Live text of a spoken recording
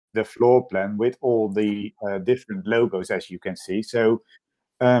the floor plan with all the different logos, as you can see. So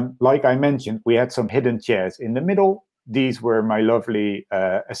like I mentioned, we had some hidden chairs in the middle. These were my lovely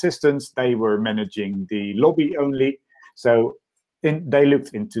assistants. They were managing the lobby only. So they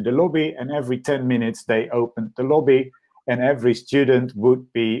looked into the lobby, and every 10 minutes they opened the lobby, and every student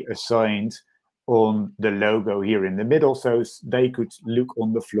would be assigned on the logo here in the middle, so they could look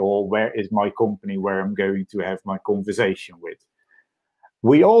on the floor, where is my company, where I'm going to have my conversation with.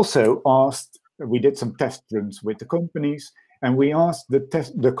 We also we did some test runs with the companies, and we asked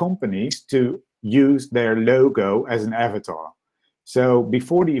the companies to use their logo as an avatar. So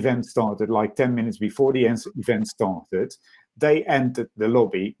before the event started, like 10 minutes before the event started, they entered the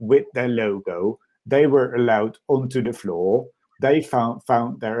lobby with their logo. They were allowed onto the floor. They found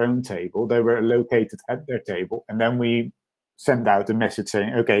their own table. They were located at their table. And then we sent out a message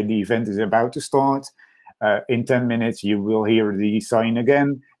saying, okay, the event is about to start. In 10 minutes, you will hear the sign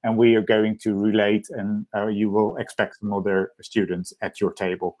again, and we are going to relate, and you will expect some other students at your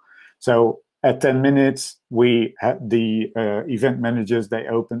table. So at 10 minutes, we had the event managers, they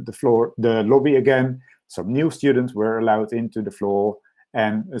opened the lobby again. Some new students were allowed into the floor,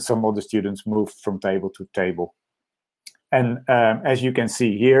 and some other students moved from table to table. And as you can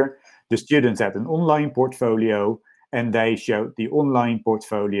see here, the students had an online portfolio, and they showed the online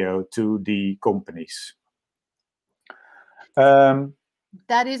portfolio to the companies.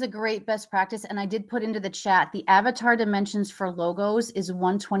 That is a great best practice. And I did put into the chat, the avatar dimensions for logos is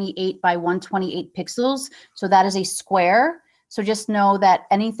 128 by 128 pixels. So that is a square. So just know that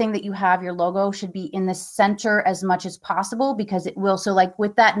anything that you have, your logo should be in the center as much as possible, because it will. So like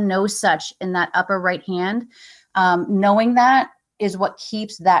with that no such in that upper right hand, knowing that is what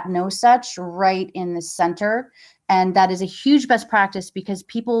keeps that no such right in the center. And that is a huge best practice, because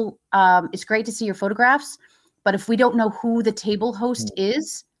people, it's great to see your photographs, but if we don't know who the table host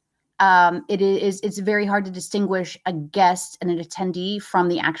is, it's very hard to distinguish a guest and an attendee from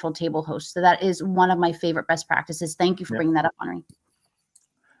the actual table host. So that is one of my favorite best practices. Thank you for bringing that up, Henri.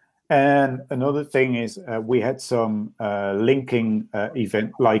 And another thing is we had some linking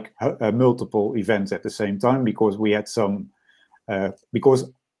event, like multiple events at the same time, because we had some, because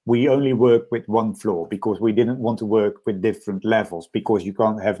we only work with one floor, because we didn't want to work with different levels, because you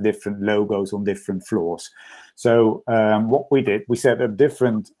can't have different logos on different floors. So what we did, we set up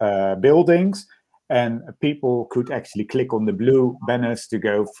different buildings, and people could actually click on the blue banners to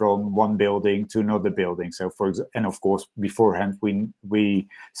go from one building to another building. So for example, and of course, beforehand, we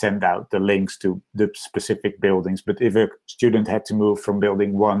send out the links to the specific buildings. But if a student had to move from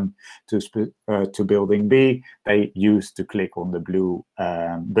building 1 to building B, they used to click on the blue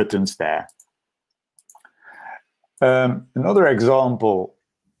buttons there. Another example,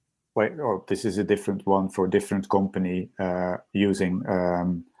 this is a different one for a different company using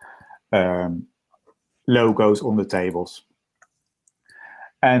logos on the tables.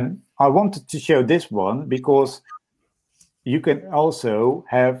 And I wanted to show this one because you can also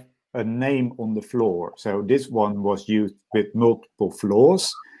have a name on the floor. So this one was used with multiple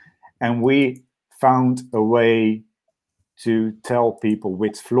floors, and we found a way to tell people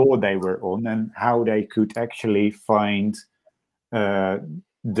which floor they were on and how they could actually find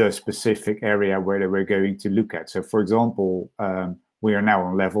the specific area where they were going to look at. So for example, we are now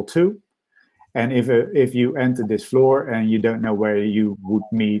on level 2. And if you enter this floor and you don't know where you would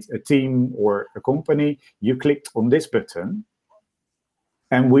meet a team or a company, you clicked on this button,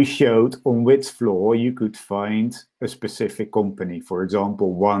 and we showed on which floor you could find a specific company. For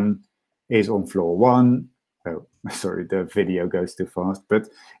example, one is on floor 1. Oh, sorry, the video goes too fast, but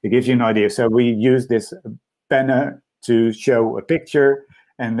it gives you an idea. So we use this banner to show a picture,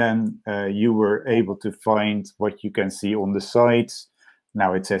 and then you were able to find what you can see on the sides.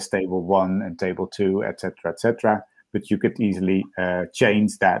 Now it says table 1 and table 2, etc., etc. But you could easily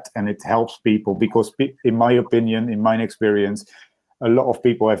change that, and it helps people because, in my opinion, in my experience, a lot of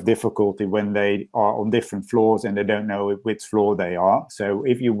people have difficulty when they are on different floors and they don't know which floor they are. So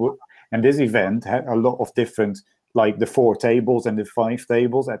if you would, and this event had a lot of different, like the 4 tables and the 5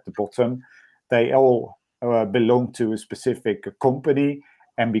 tables at the bottom, they all belong to a specific company.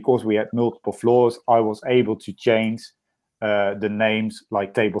 And because we had multiple floors, I was able to change the names.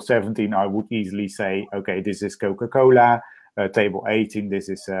 Like table 17, I would easily say, okay, this is Coca-Cola. Table 18, this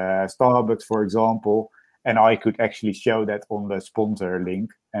is Starbucks, for example. And I could actually show that on the sponsor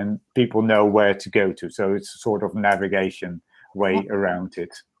link, and people know where to go to. So it's a sort of navigation way around it.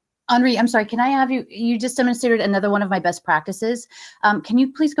 Henri, I'm sorry, can I have you, you just demonstrated another one of my best practices. Can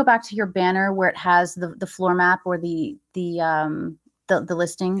you please go back to your banner where it has the floor map or the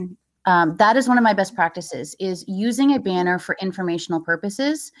listing? That is one of my best practices, is using a banner for informational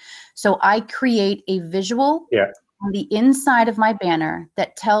purposes. So I create a visual on the inside of my banner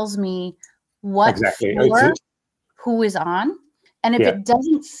that tells me what floor, who is on. And if it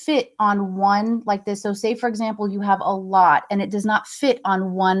doesn't fit on one like this, so say, for example, you have a lot and it does not fit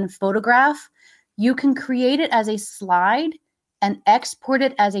on one photograph, you can create it as a slide and export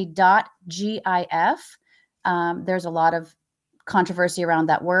it as a .gif. There's a lot of controversy around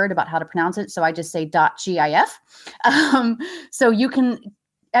that word about how to pronounce it, so I just say .gif. So you can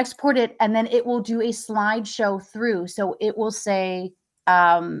export it, and then it will do a slideshow through. So it will say,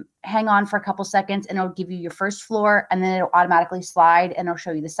 hang on for a couple seconds, and it'll give you your first floor, and then it'll automatically slide, and it'll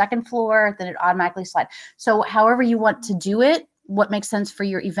show you the second floor, then it automatically slide. So however you want to do it, what makes sense for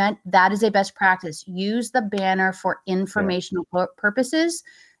your event, that is a best practice. Use the banner for informational purposes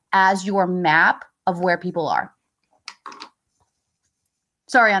as your map of where people are.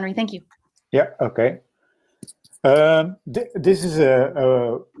 Sorry, Henri, thank you. Yeah, okay. This is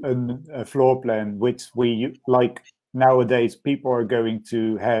a floor plan which we like nowadays. People are going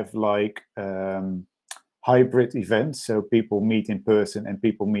to have like hybrid events, so people meet in person and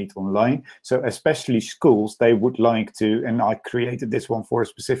people meet online. So especially schools, they would like to, and I created this one for a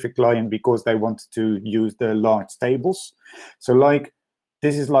specific client because they wanted to use the large tables. So like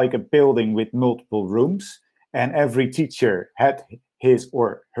this is like a building with multiple rooms, and every teacher had his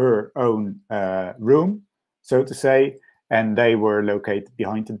or her own room, so to say, and they were located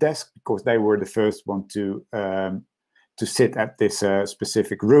behind the desk because they were the first one to sit at this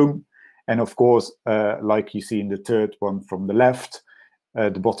specific room. And of course, like you see in the third one from the left,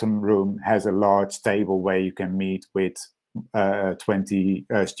 the bottom room has a large table where you can meet with 20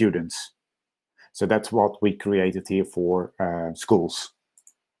 students. So that's what we created here for schools.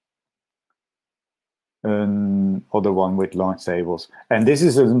 Another one with large tables, and this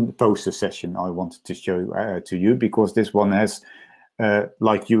is a poster session I wanted to show to you, because this one has,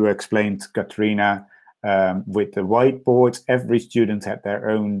 like you explained, Katrina, with the whiteboards. Every student had their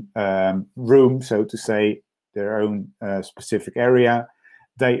own room, so to say, their own specific area.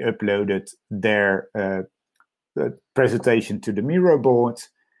 They uploaded their presentation to the Miro board.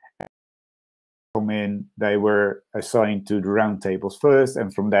 Come in, they were assigned to the round tables first,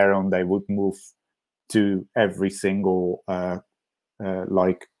 and from there on they would move to every single,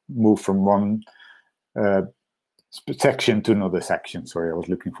 like move from one section to another section. Sorry, I was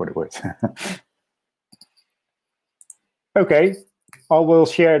looking for the word. Okay, I will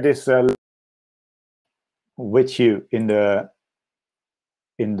share this with you in the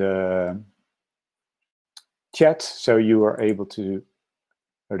chat, so you are able to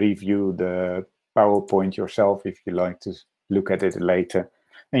review the PowerPoint yourself if you like to look at it later.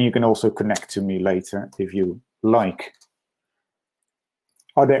 And you can also connect to me later if you like.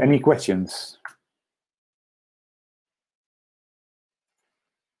 Are there any questions?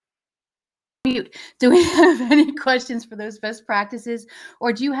 Do we have any questions for those best practices,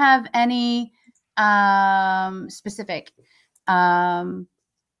 or do you have any specific?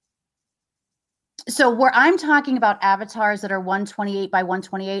 So where I'm talking about avatars that are 128 by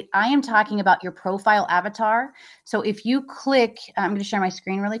 128, I am talking about your profile avatar. So if you click, I'm going to share my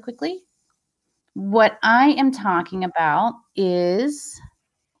screen really quickly. What I am talking about is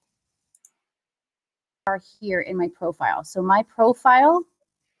here in my profile. So my profile,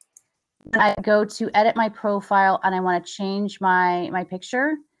 when I go to edit my profile and I want to change my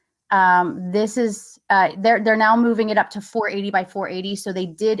picture, this is they're now moving it up to 480 by 480. So they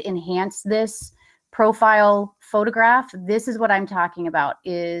did enhance this profile photograph. This is what I'm talking about.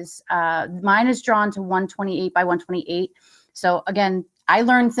 Is mine is drawn to 128 by 128. So again, I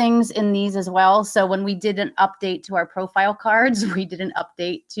learned things in these as well. So when we did an update to our profile cards, we did an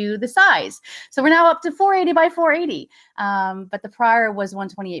update to the size. So we're now up to 480 by 480. But the prior was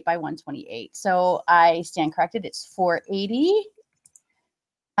 128 by 128. So I stand corrected. It's 480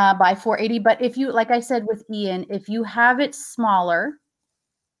 by 480. But if you, like I said with Ian, if you have it smaller,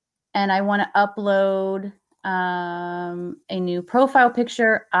 and I want to upload a new profile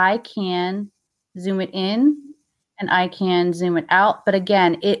picture, I can zoom it in and I can zoom it out. But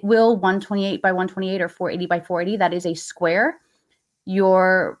again, it will 128 by 128 or 480 by 480. That is a square.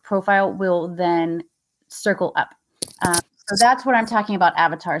 Your profile will then circle up. So that's what I'm talking about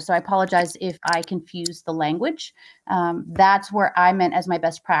avatars. So I apologize if I confused the language. That's where I meant as my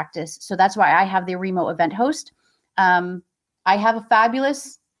best practice. So that's why I have the Remo event host. I have a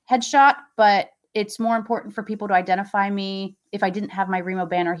fabulous headshot, but it's more important for people to identify me if I didn't have my Remo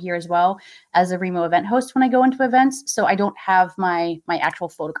banner here as well as a Remo event host when I go into events. So I don't have my actual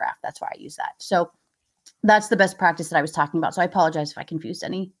photograph. That's why I use that. So that's the best practice that I was talking about. So I apologize if I confused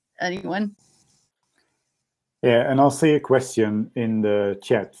anyone. Yeah, and I'll see a question in the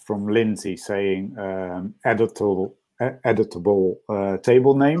chat from Lindsay saying editable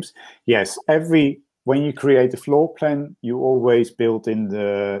table names. Yes, when you create a floor plan, you always build in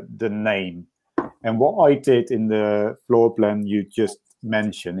the name. And what I did in the floor plan you just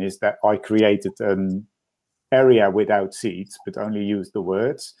mentioned is that I created an area without seats, but only used the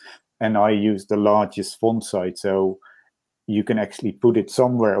words. And I used the largest font size, so you can actually put it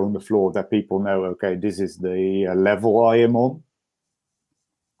somewhere on the floor that people know, okay, this is the level I am on.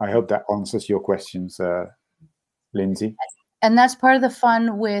 I hope that answers your questions, Lindsay. And that's part of the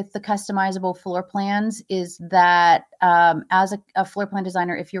fun with the customizable floor plans is that as a floor plan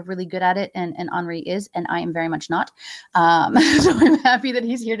designer, if you're really good at it, and Henri is, and I am very much not. So I'm happy that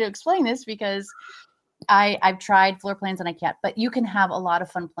he's here to explain this because I've tried floor plans and I can't, but you can have a lot of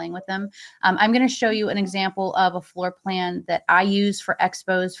fun playing with them. I'm going to show you an example of a floor plan that I use for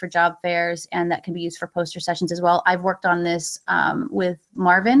expos, for job fairs, and that can be used for poster sessions as well. I've worked on this with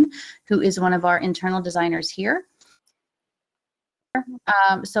Marvin, who is one of our internal designers here.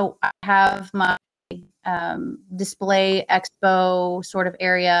 So I have my display expo sort of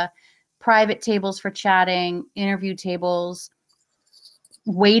area, private tables for chatting, interview tables,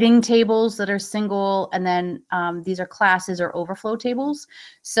 waiting tables that are single, and then these are classes or overflow tables.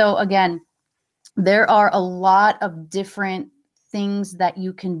 So again, there are a lot of different things that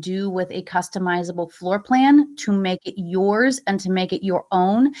you can do with a customizable floor plan to make it yours and to make it your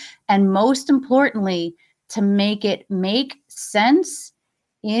own. And most importantly, to make it make sense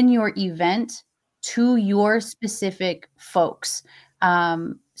in your event to your specific folks.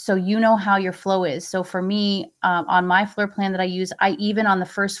 So you know how your flow is. So for me, on my floor plan that I use, I even on the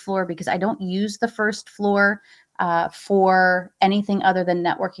first floor, because I don't use the first floor for anything other than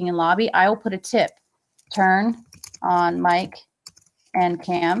networking and lobby, I will put a tip, turn on mic and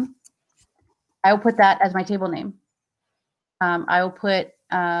cam. I will put that as my table name. I will put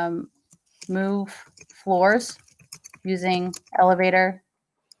move floors using elevator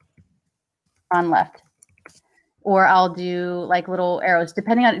on left. Or I'll do like little arrows,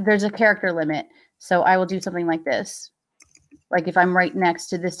 depending on, there's a character limit. So I will do something like this. Like if I'm right next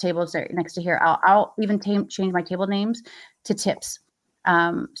to this table, next to here, I'll even change my table names to tips.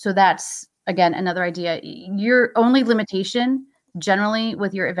 So that's, again, another idea. Your only limitation generally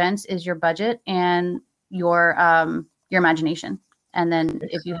with your events is your budget and your imagination. And then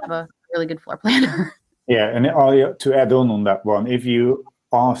if you have a really good floor planner. Yeah, and to add on that one, if you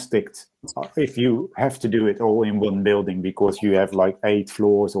if you have to do it all in one building because you have like 8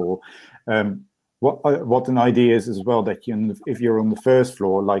 floors, or what an idea is as well, that if you're on the first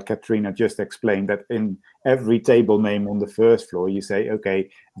floor, like Katrina just explained, that in every table name on the first floor, you say, okay,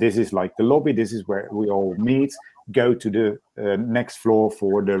 this is like the lobby, this is where we all meet, go to the next floor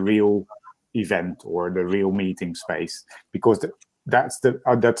for the real event or the real meeting space, because that's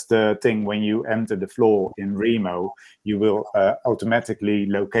the thing. When you enter the floor in Remo, you will automatically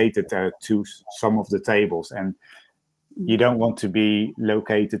locate it to some of the tables, and you don't want to be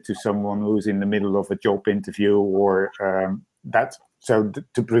located to someone who's in the middle of a job interview or that. So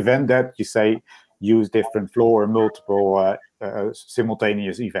to prevent that, you say use different floor and multiple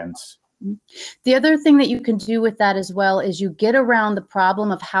simultaneous events. The other thing that you can do with that as well is you get around the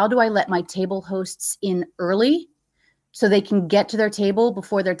problem of how do I let my table hosts in early so they can get to their table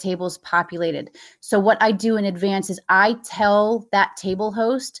before their table is populated. So what I do in advance is I tell that table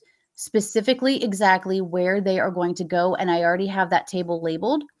host specifically exactly where they are going to go, and I already have that table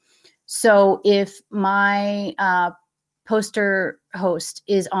labeled. So if my poster host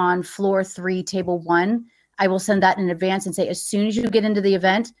is on floor 3, table 1, I will send that in advance and say, as soon as you get into the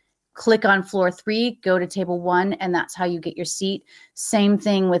event, click on floor 3, go to table 1, and that's how you get your seat. Same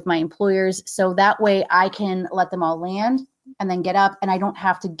thing with my employers. So that way I can let them all land and then get up, and I don't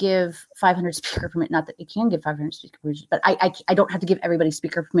have to give 500 speaker permission. Not that you can give 500 speaker permissions, but I don't have to give everybody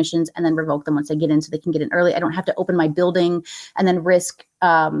speaker permissions and then revoke them once they get in so they can get in early. I don't have to open my building and then risk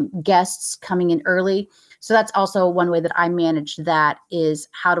guests coming in early. So that's also one way that I manage that, is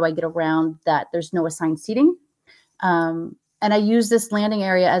how do I get around that there's no assigned seating. And I use this landing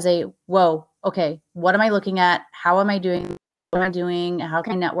area as a, whoa, okay, what am I looking at? How am I doing? What am I doing? How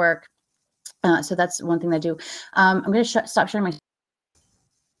can I network? So that's one thing that I do. I'm going to stop sharing my.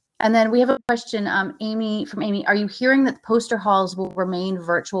 And then we have a question, Amy, from Amy. Are you hearing that poster halls will remain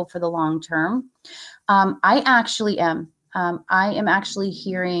virtual for the long term? I actually am. I am actually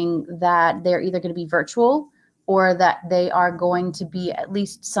hearing that they're either going to be virtual or that they are going to be at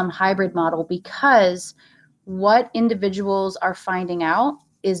least some hybrid model, because what individuals are finding out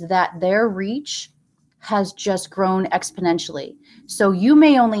is that their reach has just grown exponentially. So you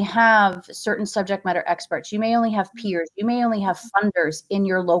may only have certain subject matter experts, you may only have peers, you may only have funders in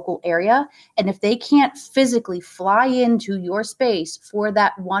your local area. And if they can't physically fly into your space for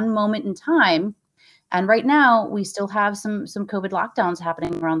that one moment in time, and right now we still have some COVID lockdowns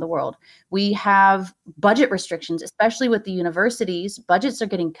happening around the world. We have budget restrictions, especially with the universities. Budgets are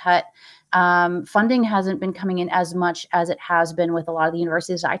getting cut. Funding hasn't been coming in as much as it has been with a lot of the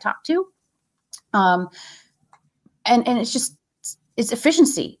universities I talk to. And it's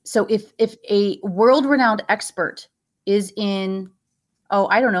efficiency. So if a world-renowned expert is in, oh,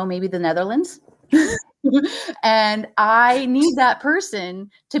 I don't know, maybe the Netherlands, and I need that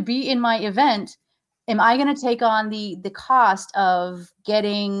person to be in my event, am I going to take on the cost of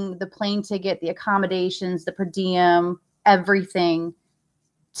getting the plane ticket, the accommodations, the per diem, everything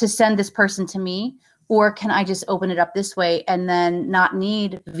to send this person to me? Or can I just open it up this way and then not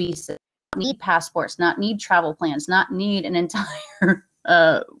need visa, need passports, not need travel plans, not need an entire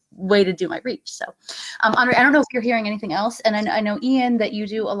way to do my reach? So, Henri, I don't know if you're hearing anything else. And I know, Ian, that you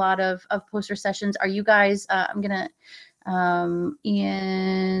do a lot of poster sessions. Are you guys, I'm going to,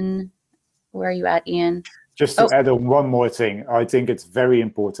 Ian, where are you at, Ian? Just to add on one more thing, I think it's very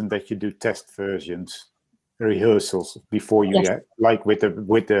important that you do test versions, rehearsals before you get, like with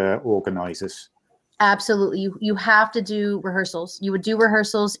the organizers. Absolutely. You have to do rehearsals. You would do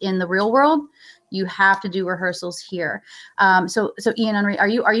rehearsals in the real world. You have to do rehearsals here. So Ian, Henri, are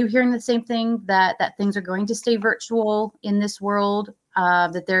you hearing the same thing, that things are going to stay virtual in this world,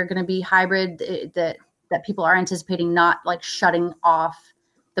 that they're going to be hybrid, that people are anticipating not like shutting off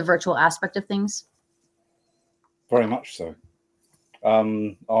the virtual aspect of things? Very much so. Our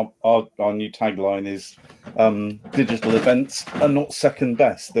new tagline is digital events are not second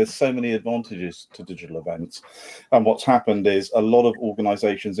best. There's so many advantages to digital events, and what's happened is a lot of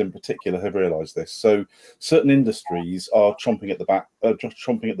organizations in particular have realized this. So certain industries are chomping at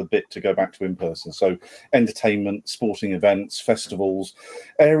the bit to go back to in-person. So entertainment, sporting events, festivals,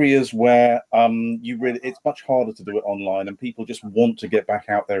 areas where it's much harder to do it online, and people just want to get back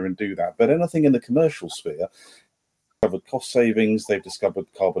out there and do that. But anything in the commercial sphere, discovered cost savings, they've discovered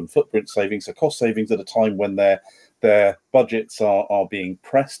carbon footprint savings, so cost savings at a time when their budgets are being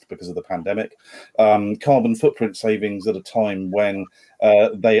pressed because of the pandemic, carbon footprint savings at a time when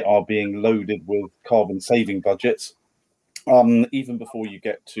they are being loaded with carbon saving budgets, even before you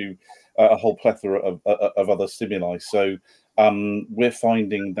get to a whole plethora of other stimuli. So we're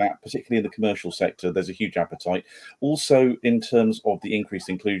finding that particularly in the commercial sector, there's a huge appetite. Also in terms of the increased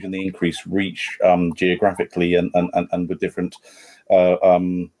inclusion, the increased reach geographically and with different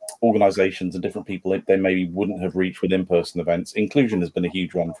organizations and different people they maybe wouldn't have reached with in-person events. Inclusion has been a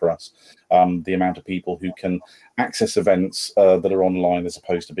huge one for us. The amount of people who can access events that are online as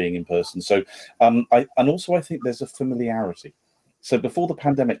opposed to being in person. So I think there's a familiarity. So before the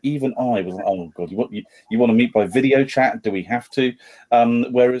pandemic, even I was like, oh God, you want to meet by video chat? Do we have to?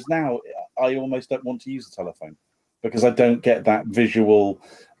 Whereas now I almost don't want to use the telephone because I don't get that visual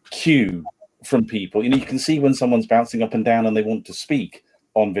cue from people. You can see when someone's bouncing up and down and they want to speak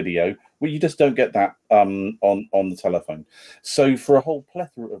on video. Well, you just don't get that on the telephone. So for a whole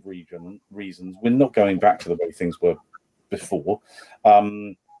plethora of reasons, we're not going back to the way things were before.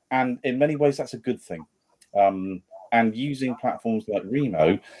 And in many ways, that's a good thing. And using platforms like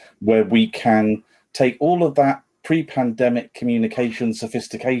Remo, where we can take all of that pre-pandemic communication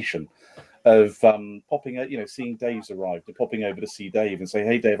sophistication of popping, seeing Dave's arrived, and popping over to see Dave and say,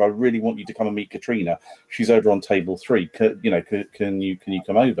 "Hey, Dave, I really want you to come and meet Katrina. She's over on table 3. Can you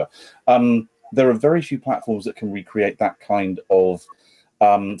come over?" There are very few platforms that can recreate that kind of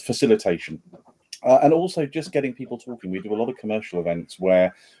facilitation. And also just getting people talking. We do a lot of commercial events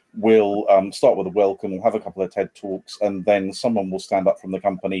where we'll start with a welcome, we'll have a couple of TED Talks, and then someone will stand up from the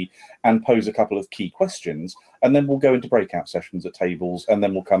company and pose a couple of key questions, and then we'll go into breakout sessions at tables, and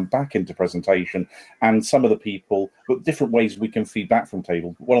then we'll come back into presentation. And some of the people, but different ways we can feed back from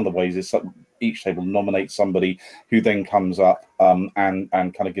tables. One of the ways is each table nominates somebody who then comes up and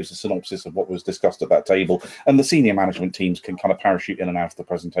kind of gives a synopsis of what was discussed at that table, and the senior management teams can kind of parachute in and out of the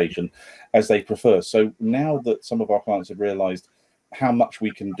presentation as they prefer. So now that some of our clients have realized how much we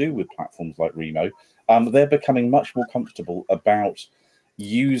can do with platforms like Remo, they're becoming much more comfortable about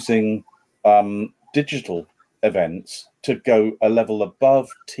using digital events to go a level above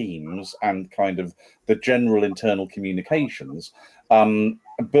Teams and kind of the general internal communications,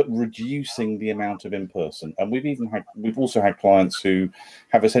 but reducing the amount of in-person. And we've also had clients who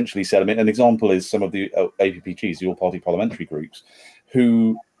have essentially said, I mean, an example is some of the APPGs, the all-party parliamentary groups,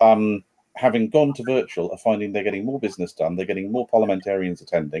 who having gone to virtual, are finding they're getting more business done, they're getting more parliamentarians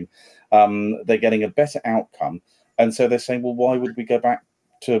attending, they're getting a better outcome. And so they're saying, well, why would we go back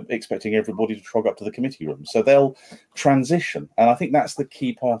to expecting everybody to trog up to the committee room? So they'll transition. And I think that's the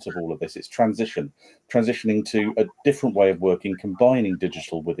key part of all of this. It's transitioning to a different way of working, combining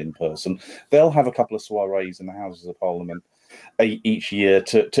digital with in-person. They'll have a couple of soirees in the Houses of Parliament each year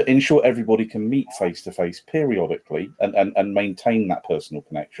to ensure everybody can meet face-to-face periodically and maintain that personal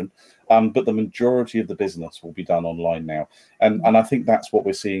connection. But the majority of the business will be done online now. And I think that's what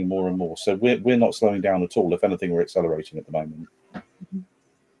we're seeing more and more. So we're not slowing down at all. If anything, we're accelerating at the moment.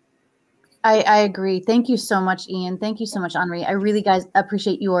 I agree. Thank you so much, Ian. Thank you so much, Henri. I really, guys,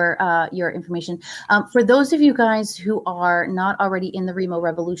 appreciate your information. For those of you guys who are not already in the Remo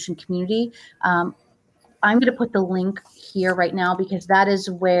Revolution community, I'm going to put the link here right now, because that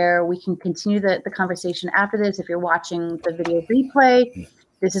is where we can continue the conversation after this. If you're watching the video replay,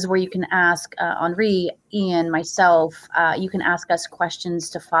 this is where you can ask Henri, Ian, myself. You can ask us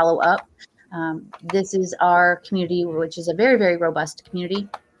questions to follow up. This is our community, which is a very, very robust community.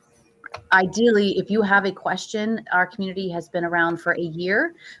 Ideally, if you have a question, our community has been around for a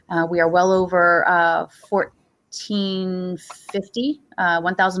year. We are well over 1,450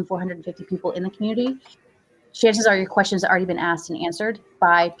 people in the community. Chances are your questions have already been asked and answered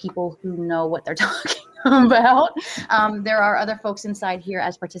by people who know what they're talking about. There are other folks inside here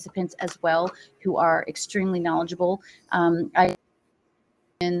as participants as well who are extremely knowledgeable.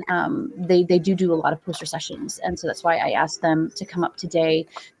 They do a lot of poster sessions, and so that's why I asked them to come up today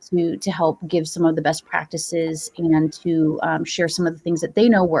to help give some of the best practices and to share some of the things that they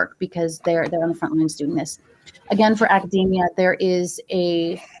know work, because they're on the front lines doing this. Again, for academia, there is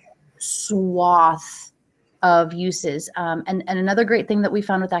a swath of uses, and another great thing that we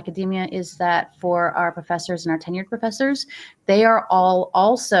found with academia is that for our professors and our tenured professors, they are all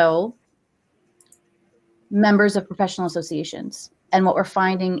also members of professional associations. And what we're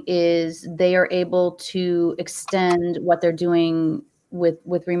finding is they are able to extend what they're doing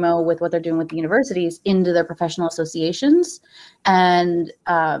with Remo, with what they're doing with the universities, into their professional associations, and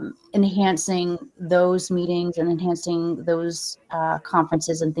enhancing those meetings and enhancing those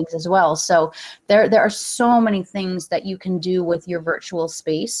conferences and things as well. So there are so many things that you can do with your virtual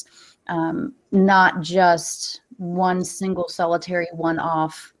space, not just one single solitary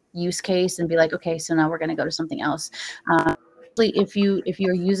one-off use case and be like, okay, so now we're going to go to something else. If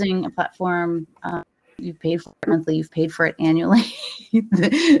you're using a platform, you've paid for it monthly, you've paid for it annually,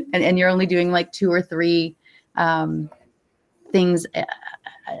 and you're only doing like 2 or 3 things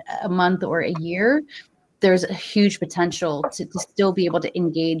a month or a year, there's a huge potential to still be able to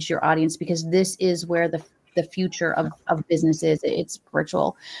engage your audience, because this is where the future of business is. It's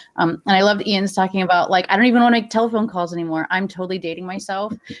virtual. And I loved Ian's talking about, like, I don't even want to make telephone calls anymore. I'm totally dating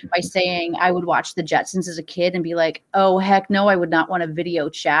myself by saying I would watch the Jetsons as a kid and be like, oh, heck no, I would not want a video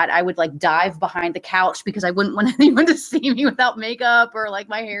chat. I would like dive behind the couch because I wouldn't want anyone to see me without makeup or like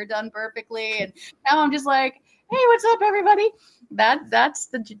my hair done perfectly. And now I'm just like, hey, what's up, everybody? That's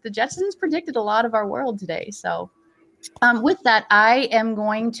the Jetsons predicted a lot of our world today. So with that, I am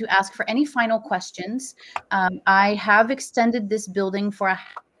going to ask for any final questions. I have extended this building for a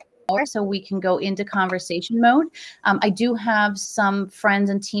hour so we can go into conversation mode. I do have some friends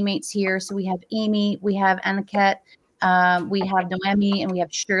and teammates here. So we have Amy, we have Aniket, we have Noemi, and we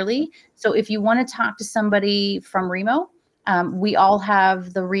have Shirley. So if you want to talk to somebody from Remo, we all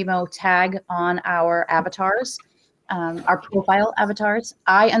have the Remo tag on our avatars. Our profile avatars.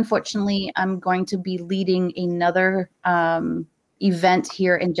 I, unfortunately, I'm going to be leading another event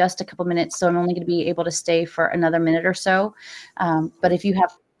here in just a couple minutes, so I'm only going to be able to stay for another minute or so. But if you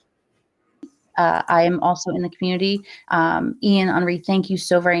have, I am also in the community. Ian, Henri, thank you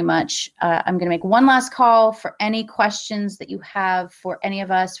so very much. I'm going to make one last call for any questions that you have for any of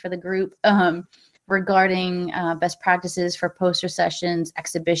us, for the group, regarding best practices for poster sessions,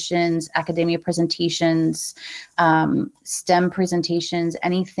 exhibitions, academia presentations, STEM presentations,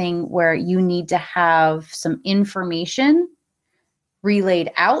 anything where you need to have some information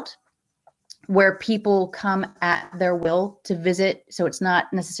relayed out where people come at their will to visit. So it's not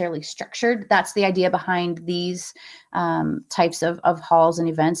necessarily structured. That's the idea behind these types of halls and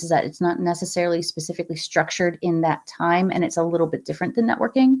events, is that it's not necessarily specifically structured in that time, and it's a little bit different than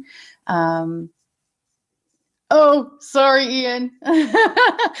networking. Oh, sorry, Ian.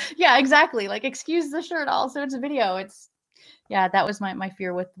 Yeah, exactly. Like, excuse the shirt. Also, it's a video. Yeah, that was my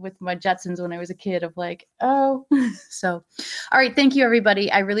fear with my Jetsons when I was a kid, of like, oh. So, all right. Thank you, everybody.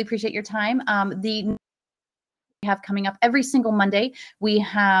 I really appreciate your time. have coming up every single Monday. We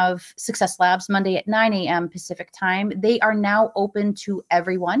have Success Labs Monday at 9 a.m. Pacific time. They are now open to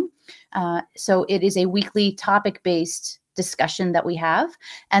everyone. So it is a weekly topic-based discussion that we have.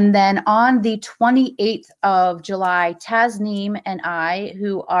 And then on the 28th of July, Tasneem and I,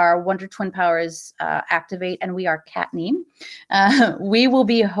 who are Wonder Twin Powers Activate, and we are Catneem, we will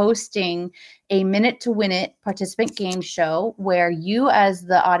be hosting a Minute to Win It participant game show where you as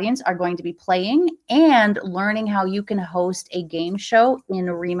the audience are going to be playing and learning how you can host a game show in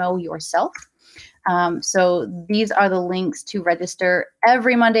Remo yourself. So these are the links to register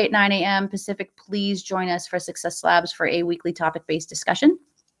every Monday at 9 a.m. Pacific. Please join us for Success Labs for a weekly topic-based discussion.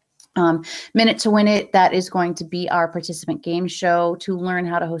 Minute to Win It, that is going to be our participant game show to learn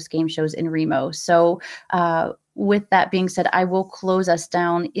how to host game shows in Remo. So with that being said, I will close us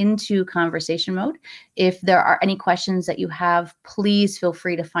down into conversation mode. If there are any questions that you have, please feel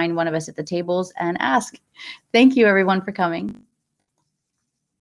free to find one of us at the tables and ask. Thank you, everyone, for coming.